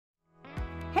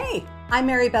Hey, I'm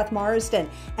Beth Marsden,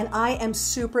 and I am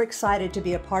super excited to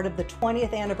be a part of the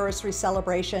 20th anniversary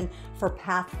celebration for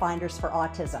Pathfinders for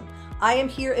Autism. I am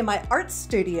here in my art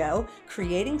studio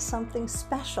creating something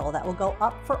special that will go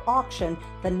up for auction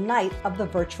the night of the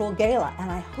virtual gala,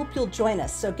 and I hope you'll join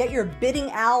us. So get your Bidding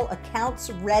Owl accounts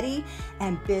ready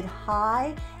and bid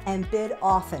high and bid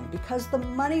often, because the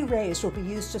money raised will be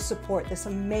used to support this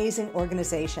amazing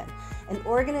organization, an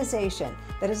organization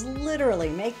that is literally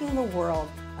making the world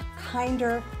a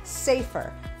kinder,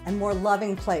 safer, and more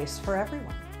loving place for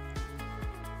everyone.